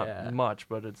 It's not much,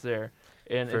 but it's there,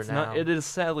 and it is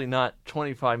sadly not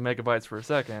 25 megabytes per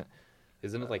second.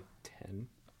 Isn't it like 10?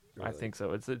 I think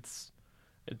so. It's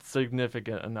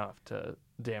significant enough to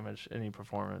damage any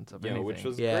performance of anything. Which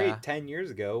was great 10 years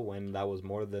ago when that was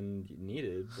more than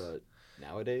needed, but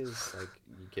nowadays, like,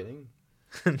 you kidding?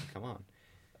 Come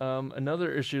on.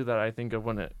 Another issue that I think of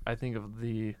when I think of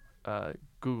the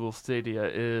Google Stadia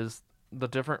is the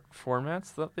different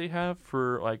formats that they have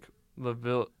for like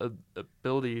the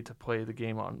ability to play the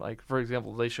game on. Like, for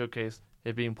example, they showcase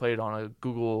it being played on a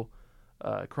Google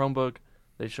Chromebook.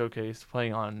 They showcased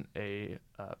playing on a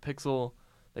Pixel.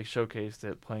 They showcased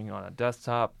it playing on a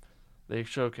desktop. They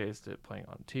showcased it playing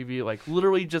on TV. Like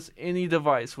literally just any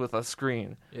device with a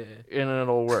screen, Yeah. and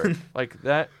it'll work. Like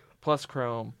that plus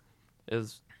Chrome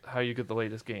is how you get the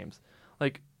latest games.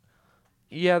 Like,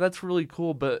 yeah, that's really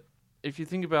cool. But if you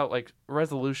think about like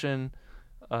resolution,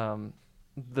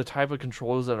 the type of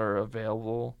controls that are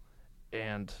available,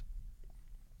 and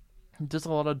just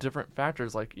a lot of different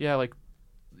factors. Like, yeah, like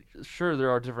sure there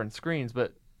are different screens,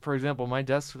 but for example, my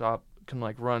desktop can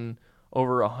like run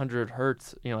over 100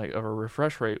 hertz, like of a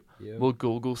refresh rate. Yeah. Will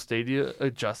Google Stadia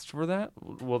adjust for that?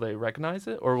 Will they recognize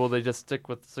it, or will they just stick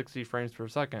with 60 frames per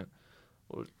second?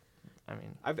 I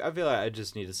mean, I feel like I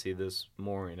just need to see this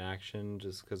more in action,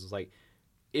 just because like,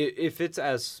 if it's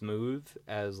as smooth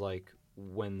as like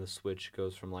when the Switch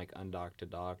goes from like undocked to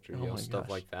docked or Oh my stuff gosh.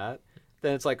 like that,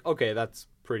 then it's like, okay, that's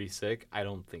pretty sick. I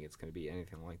don't think it's going to be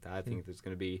anything like that. I think there's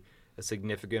going to be a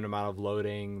significant amount of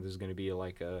loading. There's going to be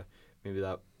like maybe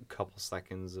that couple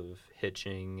seconds of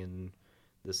hitching and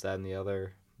this, that, and the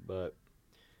other. But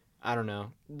I don't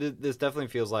know. This definitely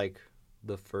feels like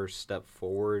the first step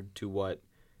forward to what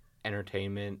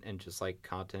entertainment and just like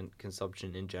content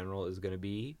consumption in general is going to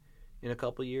be in a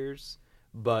couple years.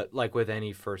 But like with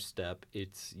any first step,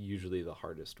 it's usually the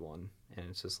hardest one. And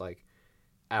it's just like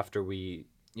after we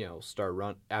start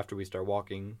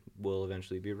walking, we'll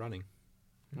eventually be running.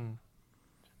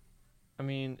 I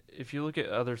mean, if you look at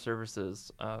other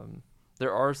services,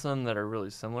 there are some that are really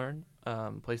similar.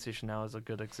 PlayStation Now is a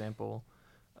good example,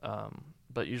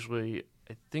 but usually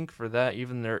I think for that,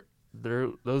 even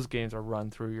those games are run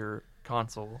through your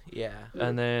console. Yeah.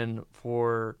 And then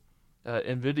for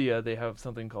NVIDIA, they have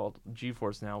something called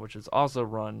GeForce Now, which is also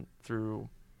run through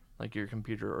like your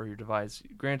computer or your device.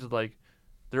 Granted, like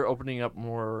they're opening up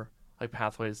more like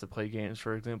pathways to play games.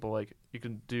 For example, like you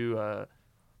can do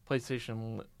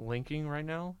PlayStation linking right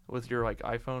now with your like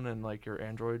iPhone and like your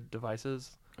Android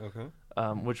devices, Okay.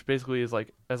 which basically is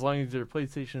like as long as your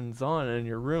PlayStation's on in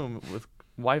your room with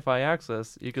Wi-Fi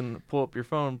access, you can pull up your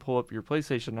phone, pull up your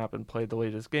PlayStation app, and play the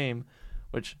latest game,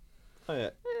 which Oh yeah.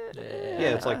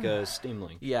 Yeah, it's like a Steam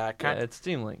Link. Yeah, yeah, kind of. it's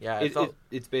Steam Link. Yeah,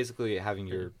 It's basically having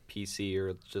your PC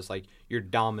or just like your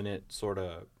dominant sort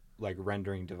of like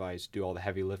rendering device do all the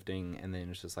heavy lifting, and then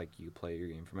it's just like you play your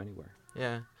game from anywhere.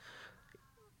 yeah.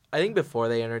 I think before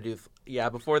they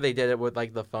did it with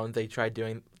like the phones, they tried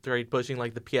pushing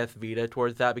like the PS Vita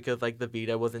towards that because like the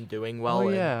Vita wasn't doing well. Oh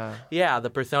and- yeah, yeah, the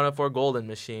Persona 4 Golden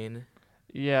machine.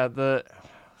 yeah.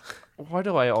 Why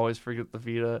do I always forget the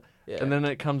Vita? Yeah. And then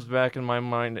it comes back in my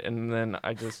mind, and then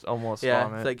I just almost Yeah,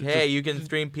 vomit. it's like, It hey, just- you can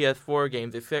stream PS4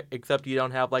 games, except you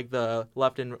don't have like the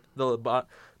left and the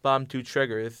bottom two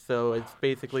triggers, so it's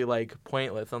basically like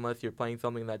pointless unless you're playing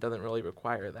something that doesn't really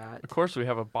require that. Of course, we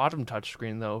have a bottom touch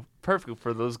screen though, perfect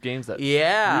for those games that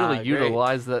Yeah, really great.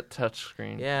 utilize that touch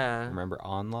screen. Yeah, Remember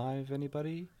On Live?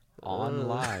 Anybody? On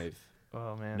Live.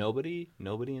 Oh man. Nobody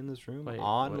in this room. Wait,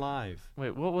 On what? Live.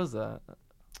 Wait, what was that?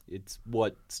 It's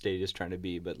what Stadia's trying to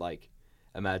be, but like,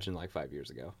 imagine like 5 years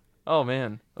ago. Oh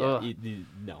man. Yeah, Ugh.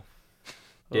 no,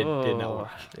 did not Oh. work.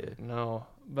 yeah. No.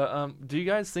 But do you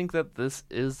guys think that this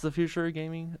is the future of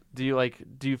gaming? Do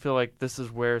you feel like this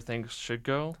is where things should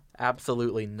go?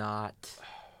 Absolutely not.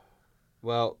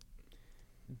 Well,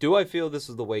 do I feel this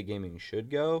is the way gaming should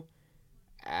go?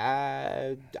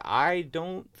 I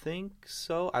don't think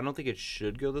so. I don't think it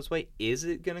should go this way. Is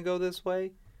it going to go this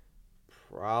way?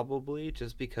 Probably,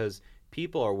 just because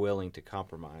people are willing to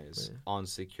compromise Yeah. on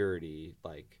security.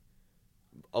 Like,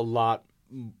 a lot.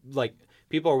 Like,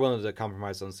 people are willing to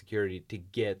compromise on security to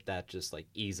get that just, like,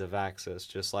 ease of access.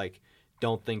 Just, like,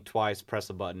 don't think twice, press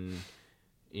a button,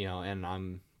 and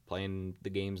I'm playing the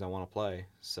games I want to play.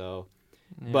 So...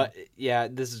 Yeah. But yeah,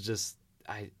 this is just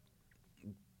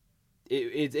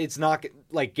it's not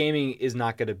like gaming is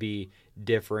not going to be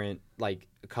different like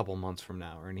a couple months from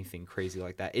now or anything crazy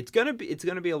like that. It's gonna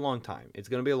be a long time. It's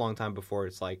gonna be a long time before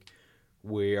it's like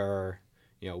we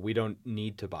don't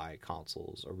need to buy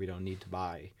consoles or we don't need to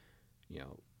buy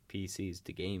PCs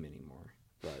to game anymore.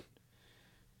 But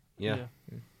yeah.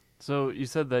 So you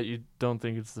said that you don't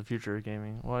think it's the future of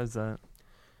gaming. Why is that?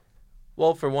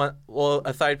 Well,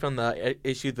 aside from the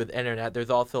issues with internet,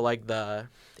 there's also like the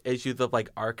issues of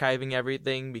like archiving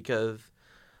everything because,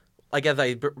 like as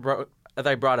I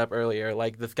brought up earlier,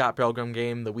 like the Scott Pilgrim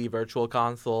game, the Wii Virtual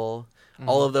Console,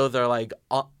 all of those are like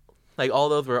all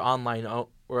those were online,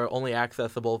 were only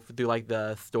accessible through like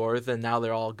the stores, and now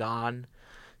they're all gone.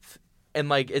 And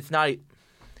like it's not,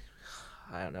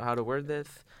 I don't know how to word this.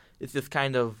 It's just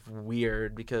kind of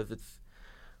weird because it's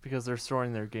because they're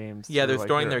storing their games. Yeah, to, they're like,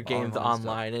 storing their games online stuff.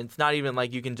 online, and it's not even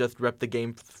like you can just rip the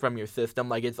game from your system.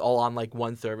 Like it's all on like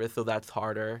one service, so that's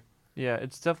harder. Yeah,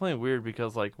 it's definitely weird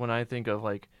because like when I think of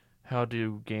like how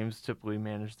do games typically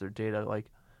manage their data, like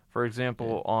for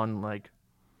example on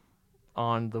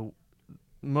the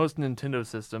most Nintendo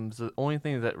systems, the only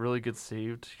thing that really gets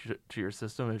saved to your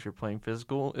system if you're playing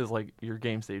physical is like your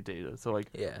game save data. So like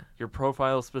your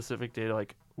profile specific data,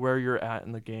 like where you're at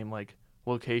in the game, like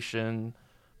location,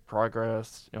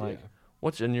 progress, like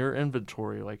what's in your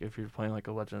inventory, like if you're playing like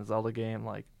a Legend of Zelda game,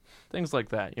 like things like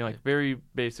that. Like very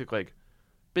basic, like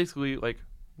basically like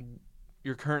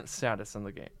your current status in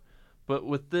the game. But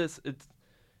with this,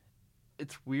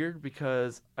 it's weird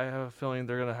because I have a feeling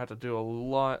they're gonna have to do a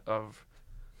lot of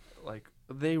like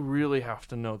they really have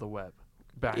to know the web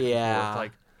back and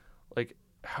forth. Like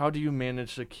how do you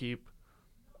manage to keep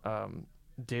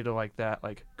data like that,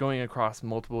 like going across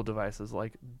multiple devices?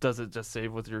 Like does it just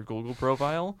save with your Google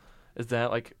profile? Is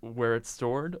that like where it's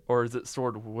stored, or is it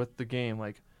stored with the game?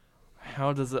 Like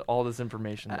how does it all this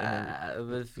information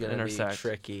This is gonna intersect? be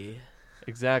tricky.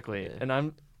 Exactly. And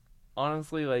I'm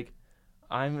honestly like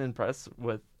I'm impressed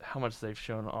with how much they've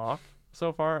shown off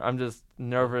so far. I'm just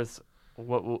nervous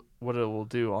what it will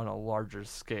do on a larger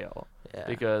scale.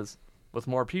 Because with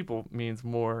more people means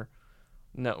more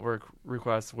network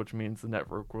requests, which means the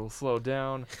network will slow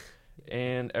down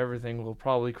and everything will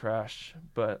probably crash.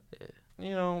 But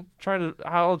I'll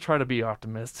try to be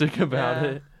optimistic about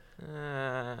it.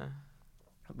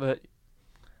 But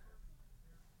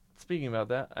speaking about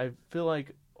that, I feel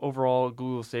like overall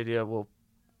Google Stadia will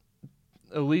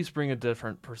at least bring a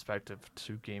different perspective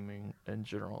to gaming in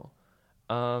general.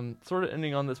 Sort of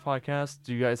ending on this podcast,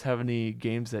 do you guys have any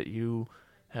games that you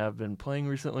have been playing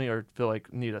recently or feel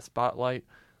like need a spotlight?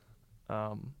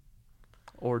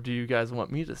 Or do you guys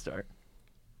want me to start?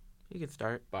 You can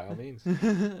start. By all means.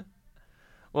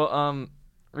 Well,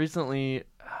 recently,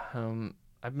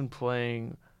 I've been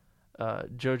playing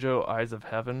JoJo Eyes of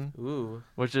Heaven,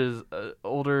 which is an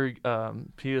older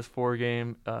PS4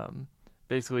 game.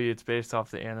 Basically, it's based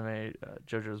off the anime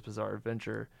JoJo's Bizarre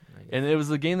Adventure, and it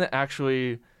was a game that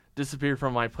actually disappeared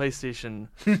from my PlayStation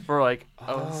for like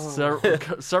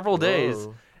several days,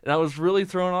 and I was really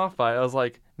thrown off by it. I was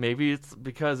like, maybe it's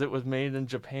because it was made in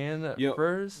Japan at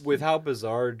first. With how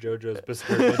bizarre JoJo's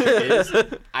Bizarre Adventure is,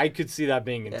 I could see that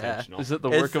being intentional. Is it the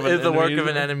work of an enemy? It's the work of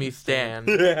an enemy stand.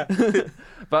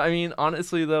 But I mean,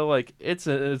 honestly though, like it's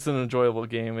an enjoyable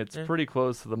game. It's pretty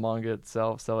close to the manga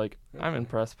itself, so like I'm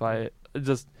impressed by it.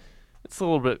 It's a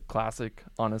little bit classic,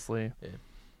 honestly.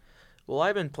 Well,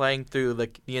 I've been playing through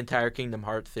the entire Kingdom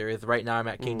Hearts series. Right now, I'm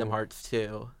at Kingdom Hearts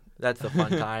 2. That's a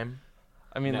fun time.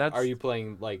 I mean, are you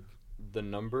playing like the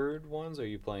numbered ones? Or are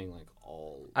you playing like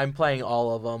all? I'm playing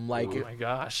all of them. Like, oh my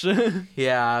gosh.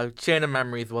 Yeah, Chain of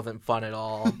Memories wasn't fun at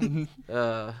all.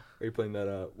 Are you playing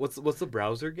that? What's the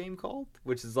browser game called?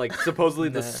 Which is like supposedly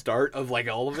the start of like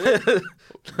all of it.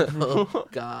 Oh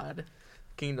God,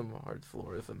 Kingdom Hearts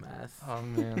 4 is a mess. Oh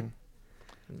man.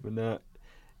 But no.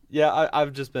 Yeah,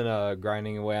 I've just been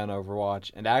grinding away on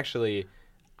Overwatch, and actually,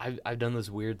 I've done this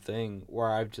weird thing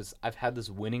where I've had this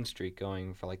winning streak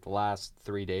going for like the last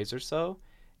 3 days or so,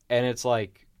 and it's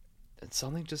like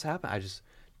something just happened. I just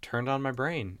turned on my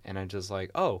brain, and I just like,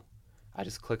 I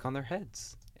just click on their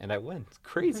heads, and I win. It's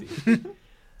crazy.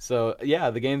 So yeah,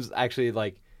 the game's actually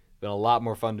like been a lot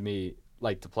more fun to me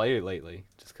like to play lately,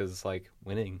 just because it's like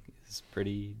winning is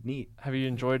pretty neat. Have you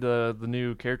enjoyed the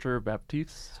new character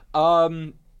Baptiste?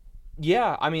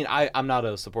 Yeah, I mean, I'm not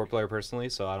a support player personally,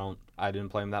 so I didn't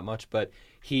play him that much, but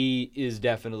he is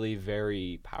definitely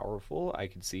very powerful. I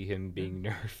could see him being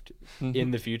nerfed in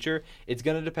the future. It's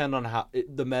going to depend on how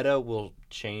the meta will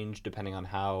change depending on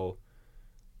how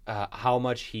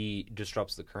much he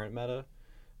disrupts the current meta.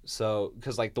 So,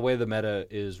 because like the way the meta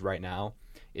is right now,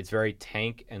 it's very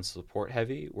tank and support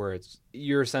heavy, where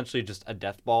you're essentially just a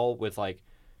death ball with like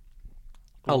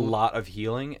a lot of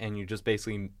healing, and you're just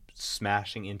basically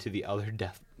smashing into the other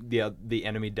the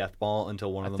enemy death ball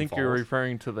until one of them falls. I think you're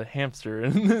referring to the hamster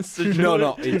in this situation.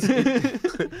 No,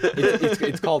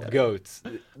 it's called goats.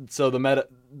 So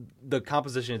the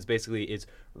composition is basically it's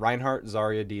Reinhardt,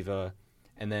 Zarya, Diva,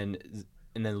 and then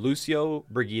Lucio,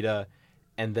 Brigitte,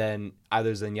 and then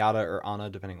either Zenyatta or Ana,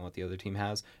 depending on what the other team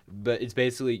has. But it's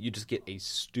basically you just get a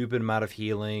stupid amount of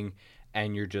healing,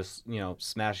 and you're just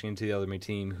smashing into the other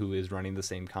team who is running the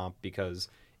same comp because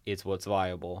it's what's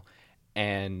viable,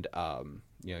 and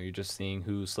you're just seeing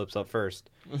who slips up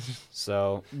first.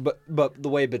 So, but the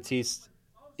way Baptiste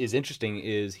is interesting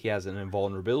is he has an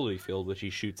invulnerability field which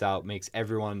he shoots out, makes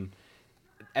everyone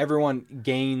everyone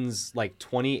gains like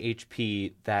 20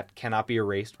 HP that cannot be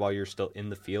erased while you're still in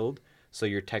the field. So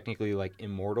you're technically like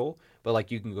immortal, but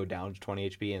like you can go down to 20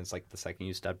 HP, and it's like the second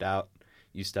you step out,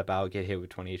 get hit with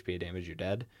 20 HP of damage, you're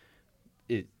dead.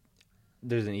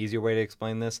 There's an easier way to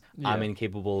explain this. Yeah. I'm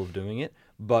incapable of doing it,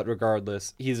 but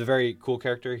regardless, he's a very cool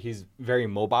character. He's very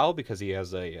mobile because he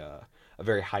has a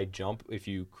very high jump if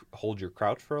you hold your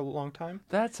crouch for a long time.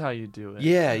 That's how you do it.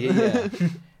 Yeah.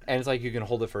 And it's like you can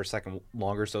hold it for a second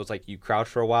longer, so it's like you crouch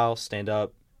for a while, stand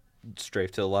up,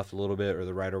 strafe to the left a little bit or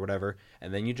the right or whatever,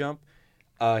 and then you jump.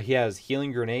 He has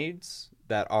healing grenades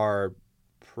that are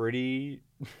pretty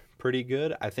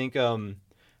good. I think I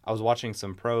was watching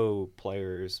some pro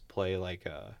players play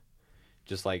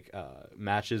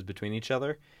matches between each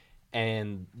other,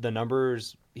 and the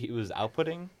numbers he was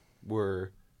outputting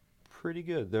were pretty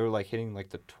good. They were like hitting like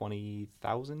the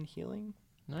 20,000 healing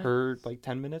Nice. per like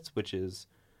 10 minutes, which is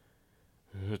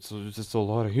it's a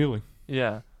lot of healing.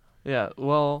 Yeah.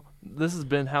 Well, this has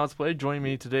been How It's Played. Joining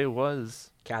me today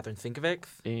was Catherine Sinkovic.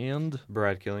 and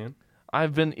Brad Killian.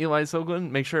 I've been Eli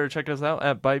Soglin. Make sure to check us out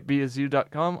at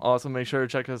bitebsu.com. Also, make sure to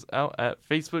check us out at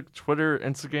Facebook, Twitter,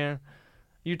 Instagram,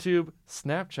 YouTube,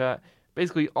 Snapchat,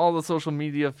 basically all the social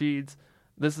media feeds.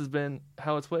 This has been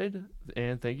How It's Played,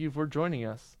 and thank you for joining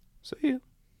us. See ya.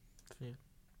 See ya.